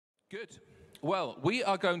Good. Well, we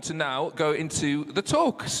are going to now go into the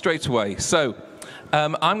talk straight away. So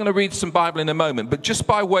I'm going to read some Bible in a moment, but just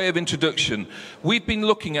by way of introduction, we've been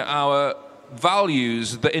looking at our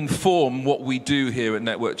values that inform what we do here at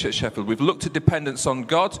Network Church Sheffield. We've looked at dependence on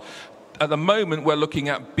God. At the moment, we're looking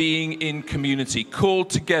at being in community, called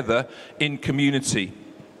together in community.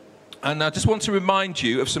 And I just want to remind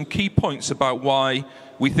you of some key points about why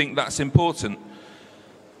we think that's important.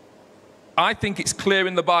 I think it's clear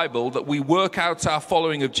in the Bible that we work out our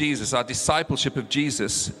following of Jesus, our discipleship of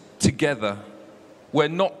Jesus, together. We're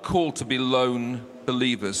not called to be lone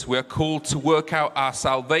believers. We're called to work out our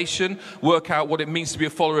salvation, work out what it means to be a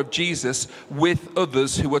follower of Jesus with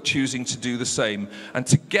others who are choosing to do the same. And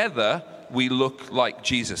together, we look like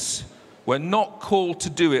Jesus. We're not called to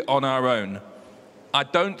do it on our own. I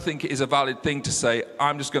don't think it is a valid thing to say,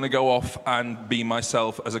 I'm just going to go off and be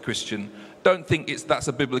myself as a Christian. Don't think that's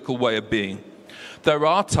a biblical way of being. There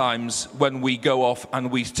are times when we go off and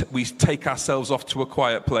we take ourselves off to a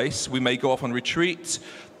quiet place. We may go off on retreat.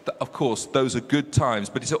 Of course, those are good times,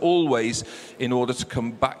 but it's always in order to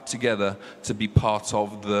come back together to be part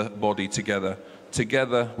of the body together.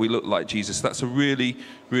 Together, we look like Jesus. That's a really,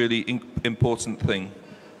 really important thing.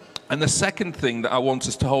 And the second thing that I want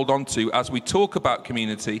us to hold on to as we talk about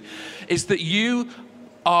community is that you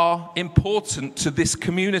are important to this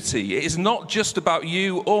community. It is not just about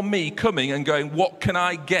you or me coming and going, what can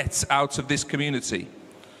I get out of this community?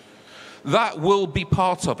 That will be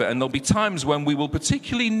part of it, and there'll be times when we will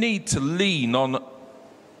particularly need to lean on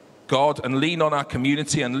God and lean on our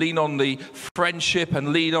community and lean on the friendship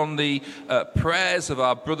and lean on the prayers of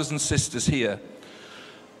our brothers and sisters here.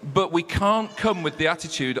 But we can't come with the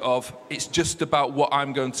attitude of, it's just about what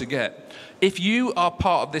I'm going to get. If you are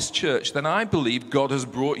part of this church, then I believe God has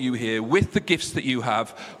brought you here with the gifts that you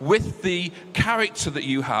have, with the character that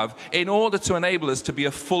you have, in order to enable us to be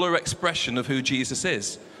a fuller expression of who Jesus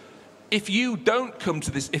is. If you don't come to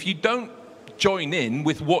this, if you don't join in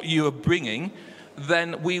with what you are bringing,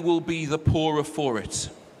 then we will be the poorer for it.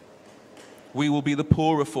 We will be the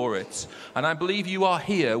poorer for it. And I believe you are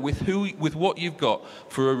here with what you've got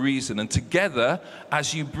for a reason. And together,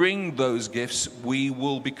 as you bring those gifts, we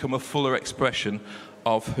will become a fuller expression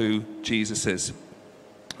of who Jesus is.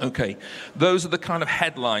 Okay, those are the kind of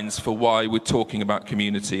headlines for why we're talking about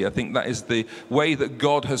community. I think that is the way that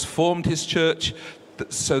God has formed his church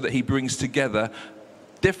so that he brings together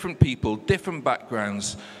different people, different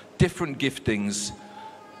backgrounds, different giftings,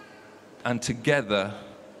 and together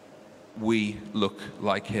we look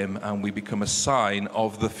like him and we become a sign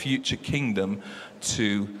of the future kingdom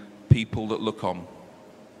to people that look on.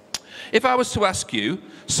 If I was to ask you,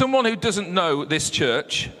 someone who doesn't know this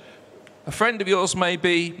church, a friend of yours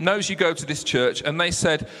maybe, knows you go to this church, and they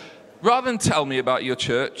said, rather than tell me about your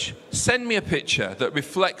church, send me a picture that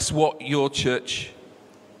reflects what your church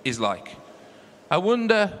is like. I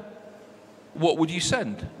wonder, what would you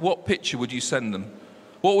send? What picture would you send them?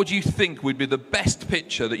 What would you think would be the best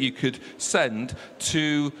picture that you could send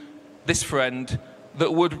to this friend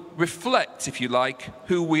that would reflect, if you like,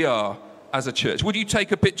 who we are as a church? Would you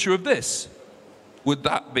take a picture of this? Would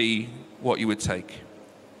that be what you would take?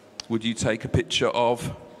 Would you take a picture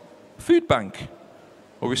of Food Bank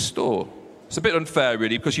or Restore? It's a bit unfair,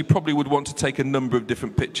 really, because you probably would want to take a number of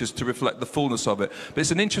different pictures to reflect the fullness of it. But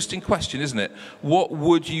it's an interesting question, isn't it? What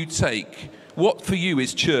would you take? What for you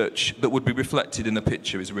is church that would be reflected in the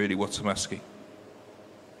picture is really what I'm asking.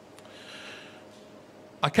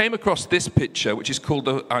 I came across this picture, which is called,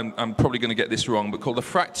 I'm probably going to get this wrong, but called the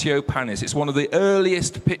Fractio Panis. It's one of the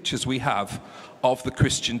earliest pictures we have of the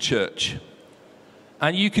Christian church.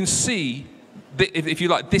 And you can see, if you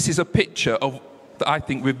like, this is a picture of that I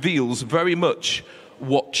think reveals very much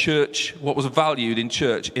what was valued in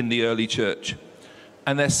church in the early church.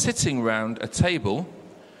 And they're sitting around a table.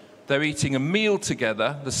 They're eating a meal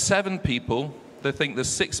together. There's 7 people. They think there's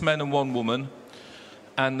 6 men and 1 woman.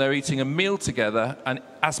 And they're eating a meal together. And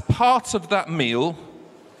as part of that meal,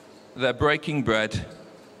 they're breaking bread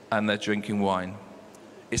and they're drinking wine.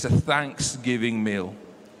 It's a Thanksgiving meal.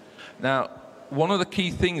 Now, one of the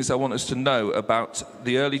key things I want us to know about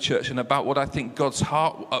the early church and about what I think God's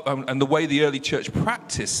heart and the way the early church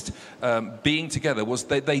practiced being together was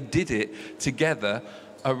they did it together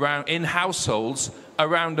around in households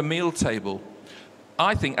around a meal table.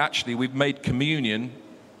 I think actually we've made communion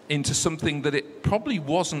into something that it probably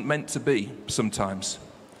wasn't meant to be sometimes.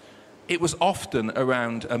 It was often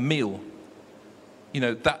around a meal. You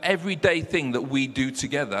know, that everyday thing that we do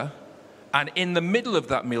together. And in the middle of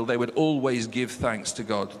that meal, they would always give thanks to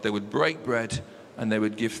God. They would break bread and they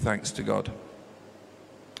would give thanks to God.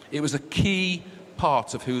 It was a key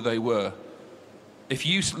part of who they were. If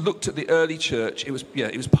you looked at the early church, it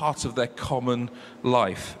was part of their common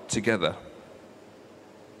life together.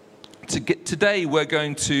 Today we're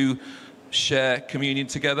going to share communion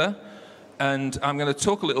together, and I'm going to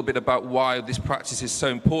talk a little bit about why this practice is so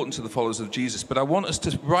important to the followers of Jesus. But I want us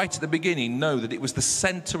to, right at the beginning, know that it was the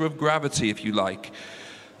center of gravity, if you like,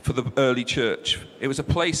 for the early church. It was a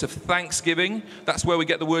place of thanksgiving. That's where we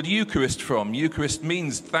get the word Eucharist from. Eucharist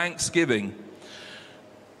means thanksgiving.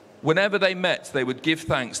 Whenever they met, they would give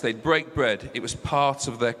thanks, they'd break bread. It was part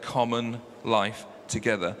of their common life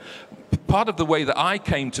together. Part of the way that I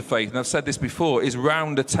came to faith, and I've said this before, is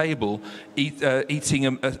round a table,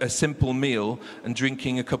 eating a simple meal and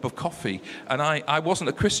drinking a cup of coffee. And I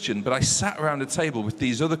wasn't a Christian, but I sat around a table with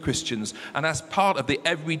these other Christians, and as part of the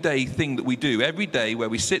everyday thing that we do, every day where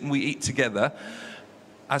we sit and we eat together,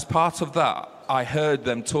 as part of that, I heard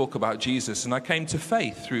them talk about Jesus, and I came to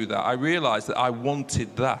faith through that. I realized that I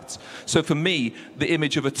wanted that. So for me, the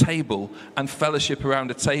image of a table and fellowship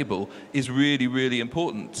around a table is really, really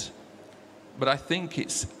important. But I think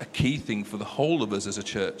it's a key thing for the whole of us as a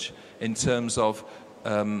church in terms of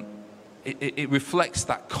it reflects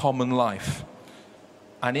that common life.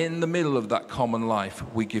 And in the middle of that common life,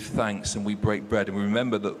 we give thanks and we break bread. And we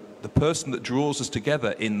remember that the person that draws us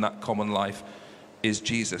together in that common life is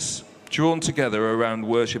Jesus. Drawn together around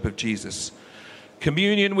worship of Jesus.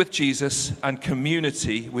 Communion with Jesus and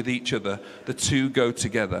community with each other, the two go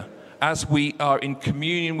together. As we are in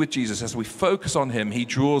communion with Jesus, as we focus on him, he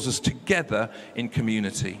draws us together in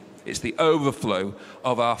community. It's the overflow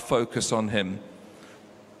of our focus on him.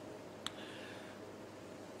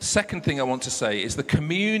 Second thing I want to say is the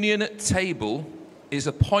communion table is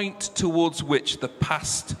a point towards which the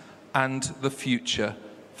past and the future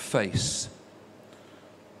face.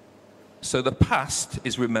 So the past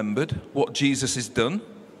is remembered, what Jesus has done,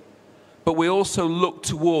 but we also look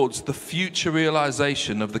towards the future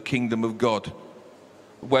realization of the kingdom of God,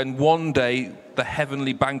 when one day the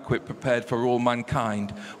heavenly banquet prepared for all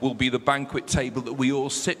mankind will be the banquet table that we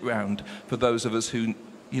all sit round for those of us who,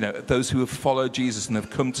 those who have followed Jesus and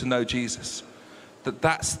have come to know Jesus.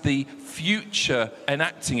 That's the future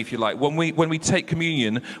enacting, if you like. When we take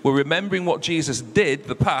communion, we're remembering what Jesus did,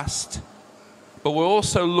 the past, but we're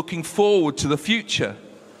also looking forward to the future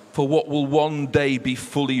for what will one day be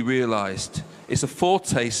fully realized. It's a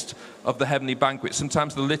foretaste of the heavenly banquet.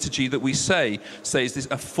 Sometimes the liturgy that we say says this,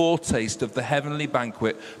 a foretaste of the heavenly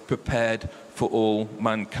banquet prepared for all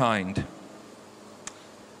mankind.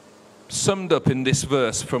 Summed up in this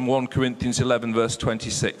verse from 1 Corinthians 11, verse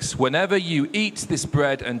 26. Whenever you eat this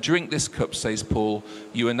bread and drink this cup, says Paul,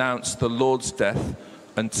 you announce the Lord's death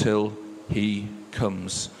until he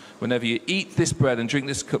comes. Whenever you eat this bread and drink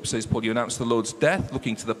this cup, says Paul, you announce the Lord's death,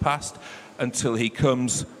 looking to the past, until he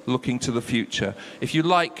comes, looking to the future. If you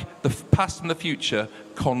like, the past and the future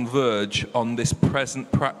converge on this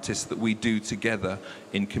present practice that we do together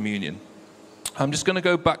in communion. I'm just going to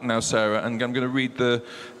go back now, Sarah, and I'm going to read the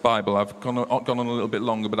Bible. I've gone on a little bit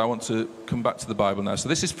longer, but I want to come back to the Bible now. So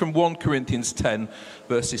this is from 1 Corinthians 10,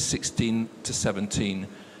 verses 16 to 17.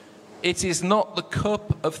 It is not the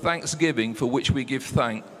cup of thanksgiving for which we give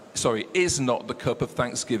thanks. Is not the cup of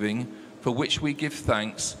thanksgiving for which we give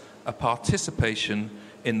thanks a participation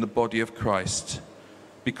in the body of Christ?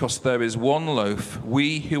 Because there is one loaf,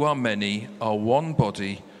 we who are many are one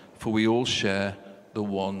body, for we all share the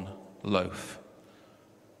one loaf.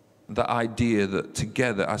 The idea that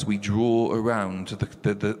together, as we draw around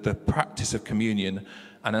the practice of communion,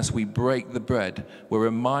 and as we break the bread, we're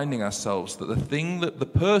reminding ourselves that the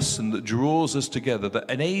person that draws us together,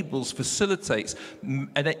 that facilitates,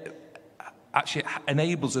 and actually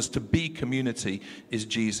enables us to be community, is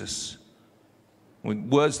Jesus.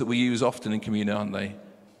 Words that we use often in communion, aren't they?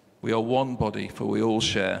 We are one body, for we all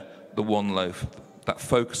share the one loaf. That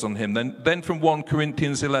focus on him. Then from 1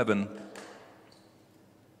 Corinthians 11.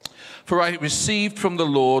 For I received from the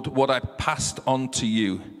Lord what I passed on to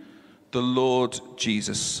you. The Lord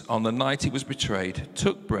Jesus, on the night he was betrayed,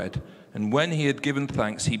 took bread, and when he had given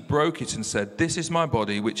thanks, he broke it and said, "This is my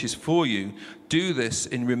body, which is for you. Do this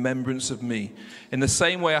in remembrance of me." In the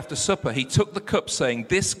same way, after supper, he took the cup, saying,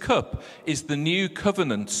 "This cup is the new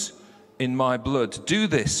covenant in my blood. Do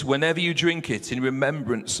this whenever you drink it in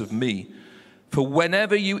remembrance of me. For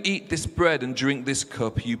whenever you eat this bread and drink this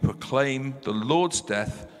cup, you proclaim the Lord's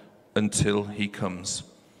death until he comes."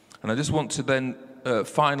 And I just want to then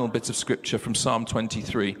final bit of scripture from Psalm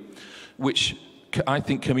 23, which I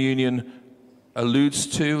think communion alludes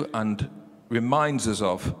to and reminds us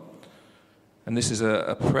of. And this is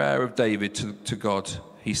a prayer of David to God.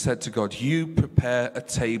 He said to God, "You prepare a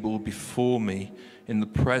table before me in the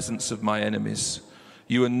presence of my enemies.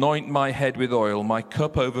 You anoint my head with oil, my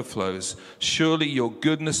cup overflows. Surely your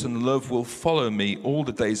goodness and love will follow me all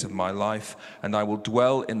the days of my life, and I will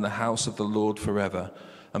dwell in the house of the Lord forever.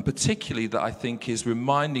 And particularly that I think is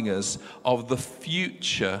reminding us of the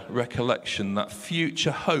future recollection, that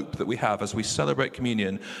future hope that we have as we celebrate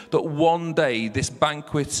communion, that one day this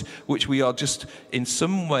banquet, which we are just in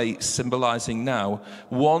some way symbolizing now,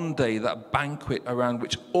 one day that banquet around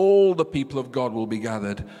which all the people of God will be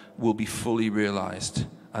gathered will be fully realized.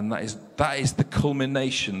 And that is the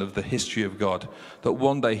culmination of the history of God, that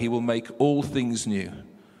one day he will make all things new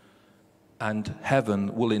and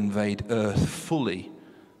heaven will invade earth fully,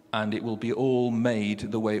 and it will be all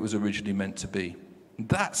made the way it was originally meant to be.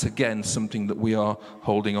 That's, again, something that we are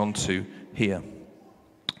holding on to here.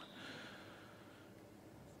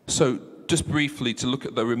 So, just briefly to look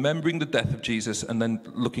at remembering the death of Jesus, and then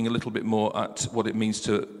looking a little bit more at what it means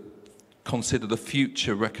to consider the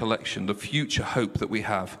future recollection, the future hope that we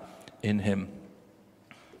have in him.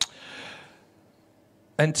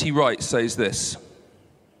 N.T. Wright says this: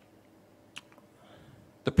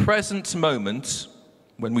 the present moment,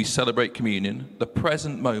 when we celebrate communion, the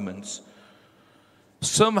present moment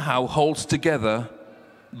somehow holds together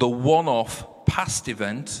the one-off past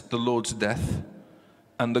event, the Lord's death,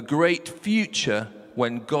 and the great future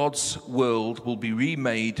when God's world will be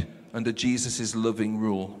remade under Jesus' loving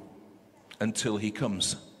rule until he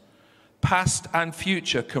comes. Past and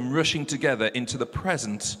future come rushing together into the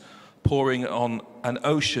present, pouring on an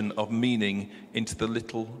ocean of meaning into the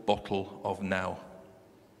little bottle of now.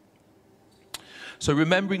 So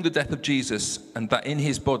remembering the death of Jesus, and that in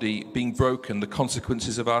his body being broken, the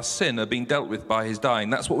consequences of our sin are being dealt with by his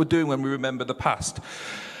dying. That's what we're doing when we remember the past.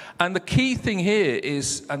 And the key thing here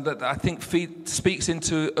is, and that I think speaks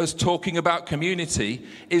into us talking about community,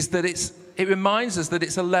 is that it reminds us that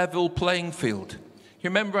it's a level playing field.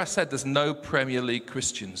 You remember I said there's no Premier League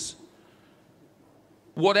Christians.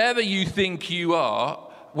 Whatever you think you are,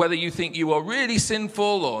 whether you think you are really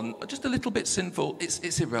sinful or just a little bit sinful,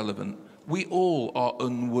 it's irrelevant. We all are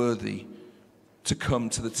unworthy to come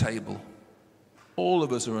to the table. All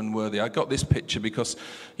of us are unworthy. I got this picture because,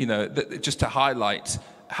 just to highlight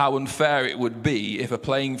how unfair it would be if a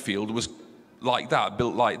playing field was like that,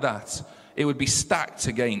 built like that. It would be stacked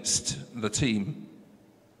against the team.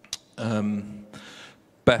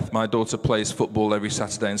 Beth, my daughter, plays football every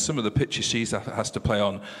Saturday, and some of the pitches she has to play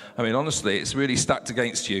on, I mean, honestly, it's really stacked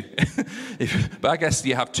against you. But I guess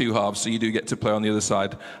you have two halves, so you do get to play on the other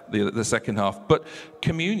side, the second half. But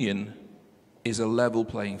communion is a level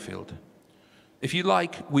playing field. If you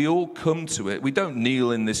like, we all come to it. We don't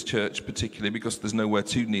kneel in this church particularly because there's nowhere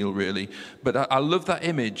to kneel really. But I love that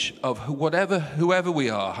image of whoever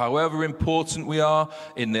we are, however important we are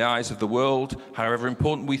in the eyes of the world, however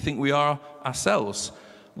important we think we are ourselves.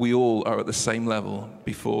 We all are at the same level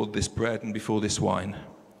before this bread and before this wine.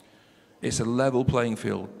 It's a level playing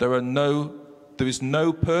field. There is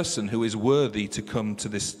no person who is worthy to come to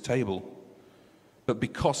this table. But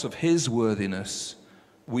because of his worthiness,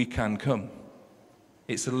 we can come.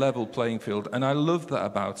 It's a level playing field. And I love that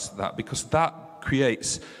about that, because that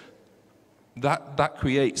creates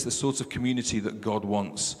the sort of community that God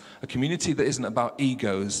wants. A community that isn't about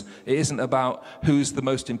egos. It isn't about who's the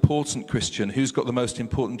most important Christian, who's got the most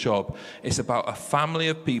important job. It's about a family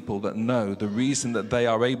of people that know the reason that they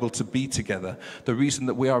are able to be together, the reason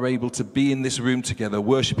that we are able to be in this room together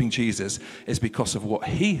worshiping Jesus is because of what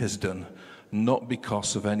he has done, not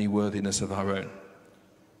because of any worthiness of our own.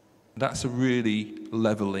 That's a really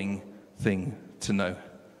leveling thing to know,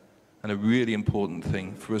 and a really important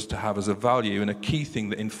thing for us to have as a value, and a key thing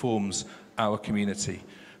that informs our community.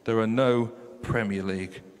 There are no Premier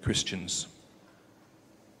League Christians.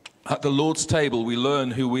 At the Lord's table, we learn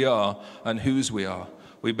who we are and whose we are.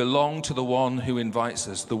 We belong to the one who invites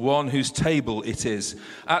us, the one whose table it is.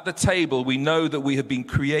 At the table, we know that we have been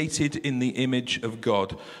created in the image of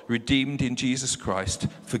God, redeemed in Jesus Christ,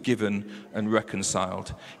 forgiven and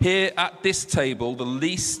reconciled. Here at this table, the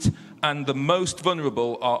least and the most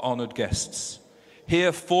vulnerable are honored guests.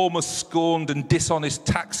 Here, former scorned and dishonest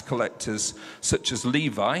tax collectors, such as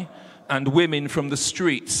Levi, and women from the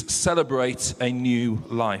streets celebrate a new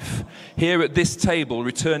life. Here at this table,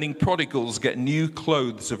 returning prodigals get new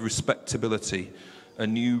clothes of respectability, a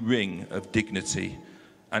new ring of dignity,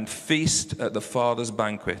 and feast at the Father's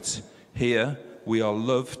banquet. Here we are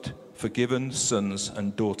loved, forgiven sons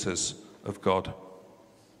and daughters of God.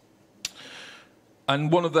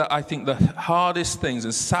 And one of the, I think, the hardest things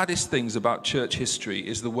and saddest things about church history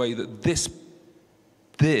is the way that this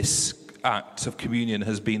act of communion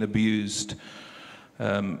has been abused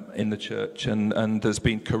in the church, and there's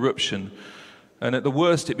been corruption. And at the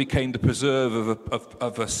worst, it became the preserve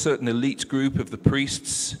of a certain elite group of the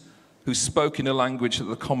priests who spoke in a language that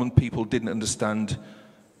the common people didn't understand,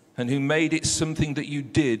 and who made it something that you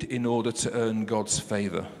did in order to earn God's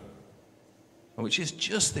favor, which is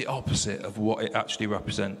just the opposite of what it actually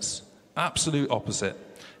represents. Absolute opposite.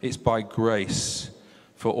 It's by grace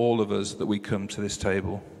for all of us that we come to this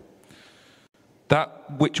table.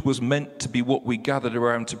 That which was meant to be what we gathered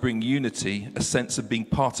around to bring unity, a sense of being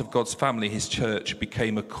part of God's family, his church,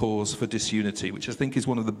 became a cause for disunity, which I think is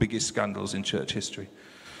one of the biggest scandals in church history.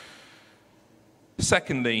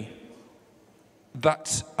 Secondly,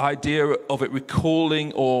 that idea of it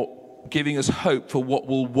recalling or giving us hope for what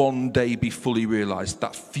will one day be fully realized,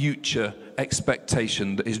 that future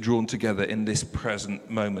expectation that is drawn together in this present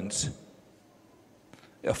moment.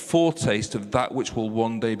 A foretaste of that which will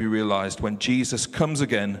one day be realized when Jesus comes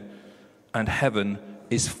again and heaven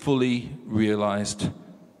is fully realized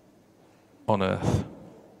on earth.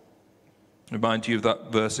 Remind you of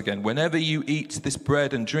that verse again. Whenever you eat this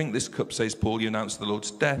bread and drink this cup, says Paul, you announce the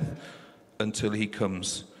Lord's death until he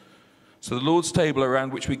comes. So the Lord's table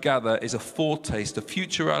around which we gather is a foretaste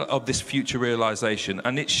of this future realization,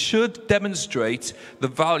 and it should demonstrate the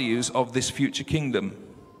values of this future kingdom.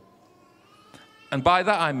 And by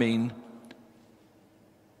that I mean,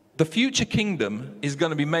 the future kingdom is going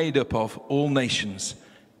to be made up of all nations,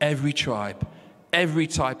 every tribe, every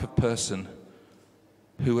type of person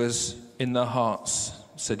who has in their hearts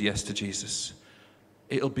said yes to Jesus.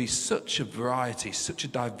 It'll be such a variety, such a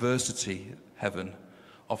diversity, heaven,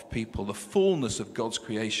 of people, the fullness of God's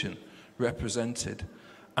creation represented.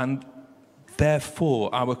 And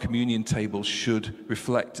therefore, our communion table should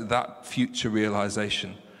reflect that future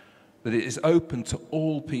realization, that it is open to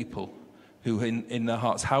all people who in their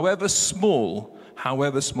hearts, however small,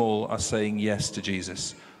 are saying yes to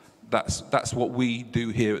Jesus. That's what we do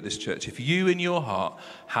here at this church. If you in your heart,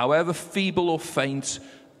 however feeble or faint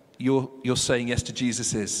you're saying yes to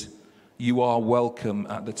Jesus is, you are welcome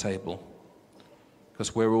at the table,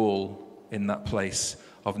 because we're all in that place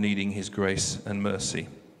of needing his grace and mercy.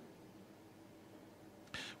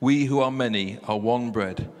 We who are many are one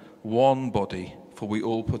bread, one body, for we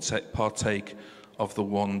all partake of the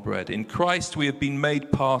one bread. In Christ we have been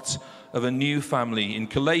made part of a new family. In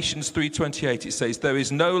Galatians 3:28 it says, there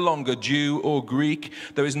is no longer Jew or Greek,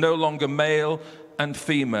 there is no longer male and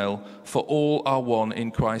female, for all are one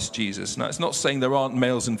in Christ Jesus. Now, it's not saying there aren't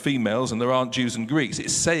males and females and there aren't Jews and Greeks.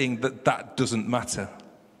 It's saying that doesn't matter.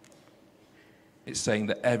 It's saying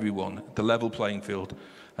that everyone, the level playing field,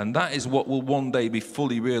 and that is what will one day be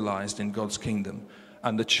fully realized in God's kingdom.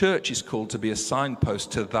 And the church is called to be a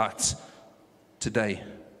signpost to that today.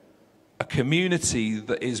 A community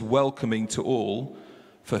that is welcoming to all,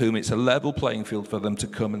 for whom it's a level playing field for them to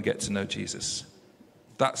come and get to know Jesus.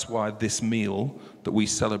 That's why this meal that we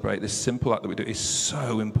celebrate, this simple act that we do, is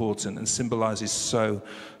so important and symbolizes so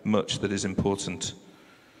much that is important.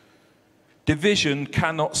 Division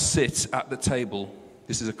cannot sit at the table.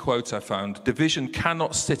 This is a quote I found. Division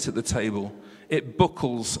cannot sit at the table. It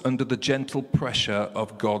buckles under the gentle pressure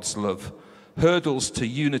of God's love. Hurdles to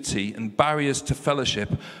unity and barriers to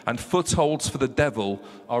fellowship and footholds for the devil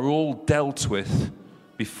are all dealt with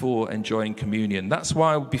before enjoying communion. That's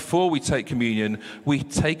why before we take communion, we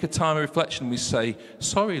take a time of reflection. We say,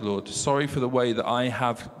 sorry, Lord, sorry for the way that I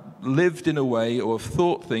have lived in a way or have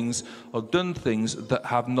thought things or done things that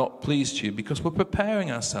have not pleased you, because we're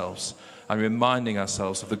preparing ourselves and reminding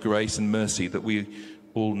ourselves of the grace and mercy that we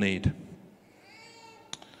all need.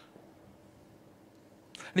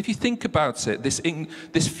 And if you think about it,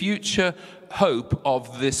 this future hope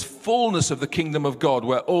of this fullness of the kingdom of God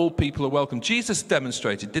where all people are welcome, Jesus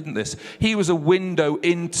demonstrated, didn't this? He was a window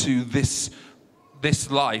into this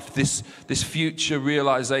life, this future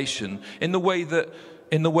realization in the way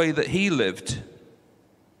that he lived.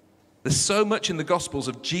 There's so much in the Gospels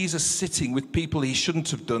of Jesus sitting with people he shouldn't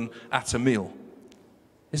have done at a meal,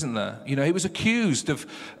 isn't there? You know, he was accused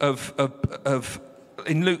of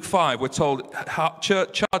in Luke 5, we're told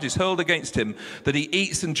charges hurled against him that he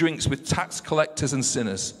eats and drinks with tax collectors and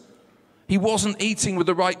sinners. He wasn't eating with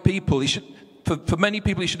the right people. For many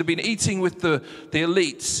people, he should have been eating with the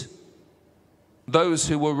elites, those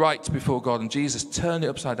who were right before God. And Jesus turned it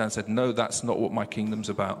upside down and said, no, that's not what my kingdom's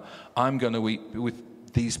about. I'm going to eat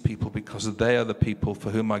with these people because they are the people for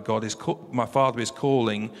whom my Father is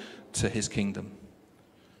calling to his kingdom.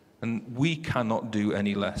 And we cannot do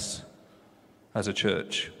any less. As a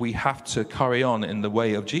church, we have to carry on in the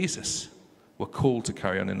way of Jesus. We're called to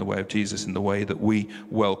carry on in the way of Jesus, in the way that we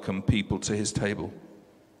welcome people to his table.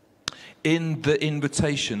 In the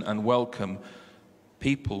invitation and welcome,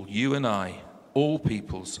 people, you and I, all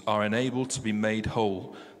peoples are enabled to be made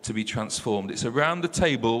whole, to be transformed. It's around the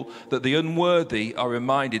table that the unworthy are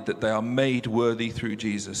reminded that they are made worthy through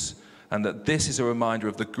Jesus, and that this is a reminder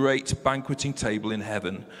of the great banqueting table in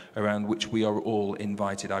heaven around which we are all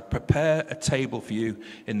invited. I prepare a table for you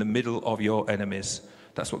in the middle of your enemies.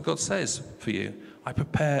 That's what God says for you. I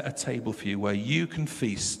prepare a table for you where you can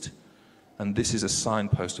feast, and this is a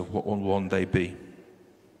signpost of what will one day be.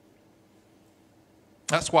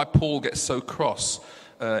 That's why Paul gets so cross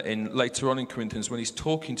later on in Corinthians when he's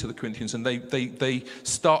talking to the Corinthians, and they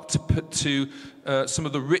start to put to some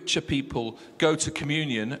of the richer people go to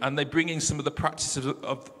communion, and they bring in some of the practice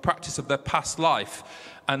of their past life,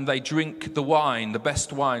 and they drink the wine, the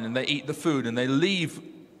best wine, and they eat the food, and they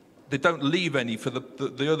don't leave any for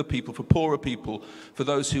the other people, for poorer people, for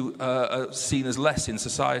those who are seen as less in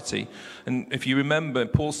society. And if you remember,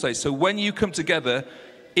 Paul says, so when you come together,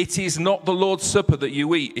 it is not the Lord's Supper that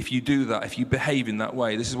you eat if you do that, if you behave in that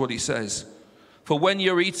way. This is what he says. For when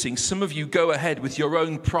you're eating, some of you go ahead with your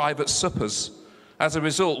own private suppers. As a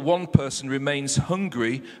result, one person remains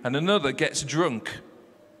hungry and another gets drunk.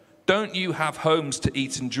 Don't you have homes to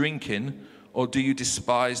eat and drink in, or do you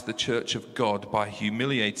despise the church of God by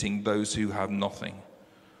humiliating those who have nothing?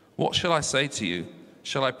 What shall I say to you?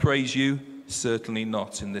 Shall I praise you? Certainly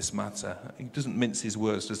not in this matter. He doesn't mince his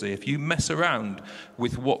words, does he? If you mess around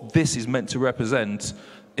with what this is meant to represent,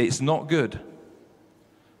 it's not good,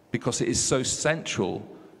 because it is so central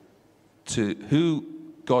to who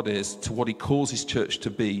God is, to what he calls his church to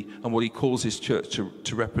be, and what he calls his church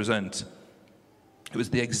to represent. It was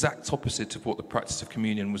the exact opposite of what the practice of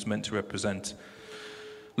communion was meant to represent.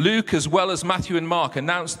 Luke, as well as Matthew and Mark,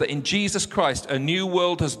 announced that in Jesus Christ a new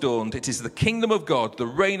world has dawned. It is the kingdom of God, the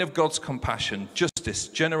reign of God's compassion, justice,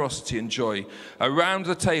 generosity, and joy. Around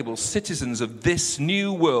the table, citizens of this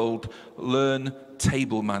new world learn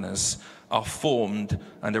table manners, are formed,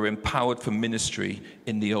 and are empowered for ministry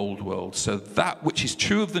in the old world. So that which is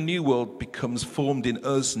true of the new world becomes formed in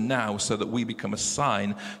us now, so that we become a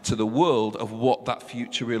sign to the world of what that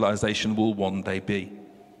future realization will one day be.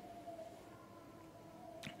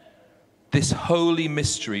 This holy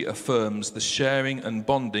mystery affirms the sharing and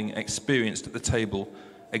bonding experienced at the table,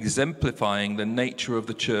 exemplifying the nature of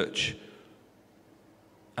the church,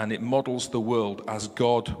 and it models the world as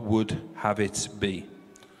God would have it be.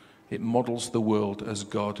 It models the world as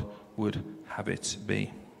God would have it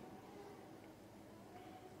be.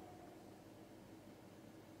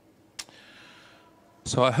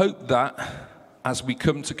 So I hope that as we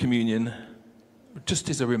come to communion, just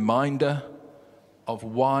as a reminder of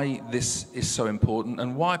why this is so important,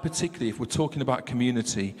 and why, particularly if we're talking about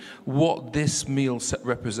community, what this meal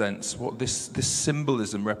represents, what this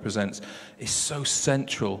symbolism represents, is so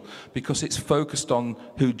central, because it's focused on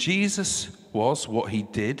who Jesus was, what he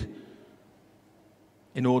did,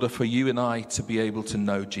 in order for you and I to be able to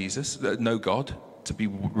know Jesus, know God, to be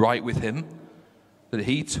right with him, that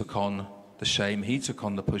he took on the shame, he took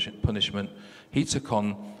on the punishment, he took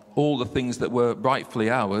on all the things that were rightfully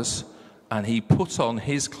ours, and he put on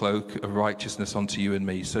his cloak of righteousness onto you and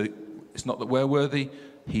me. So it's not that we're worthy,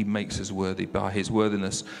 he makes us worthy by his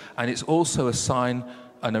worthiness. And it's also a sign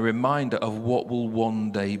and a reminder of what will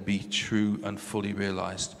one day be true and fully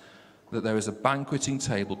realized. That there is a banqueting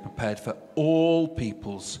table prepared for all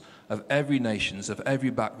peoples of every nations, of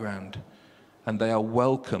every background. And they are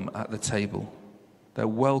welcome at the table. They're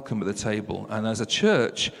welcome at the table. And as a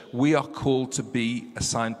church, we are called to be a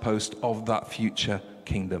signpost of that future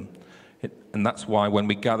kingdom. And that's why when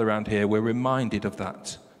we gather around here, we're reminded of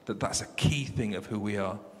that that's a key thing of who we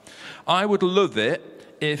are. I would love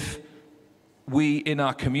it if we in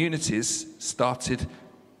our communities started,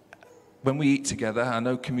 when we eat together, I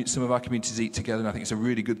know some of our communities eat together, and I think it's a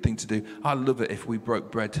really good thing to do. I love it if we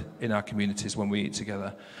broke bread in our communities when we eat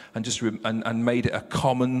together, and just and made it a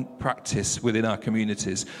common practice within our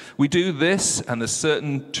communities. We do this, and there's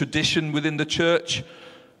certain tradition within the church,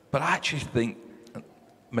 but I actually think,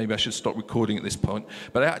 maybe I should stop recording at this point,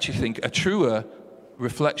 but I actually think a truer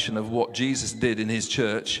reflection of what Jesus did in his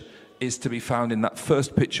church is to be found in that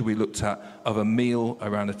first picture we looked at of a meal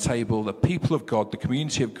around a table, the people of God, the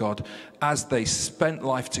community of God, as they spent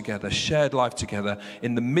life together, shared life together,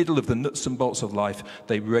 in the middle of the nuts and bolts of life,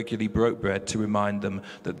 they regularly broke bread to remind them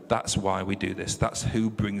that that's why we do this. That's who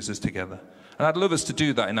brings us together. And I'd love us to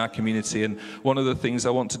do that in our community. And one of the things I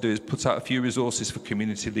want to do is put out a few resources for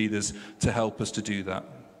community leaders to help us to do that.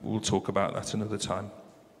 We'll talk about that another time.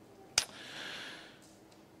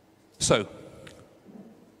 So,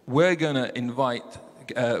 we're going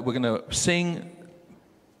to sing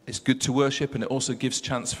It's good to worship, and it also gives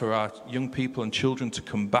chance for our young people and children to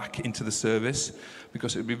come back into the service,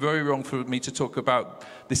 because it would be very wrong for me to talk about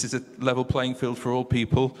this is a level playing field for all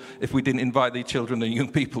people if we didn't invite the children and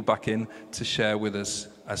young people back in to share with us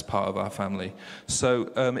as part of our family.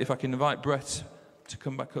 So if I can invite Brett to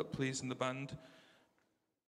come back up, please, and the band.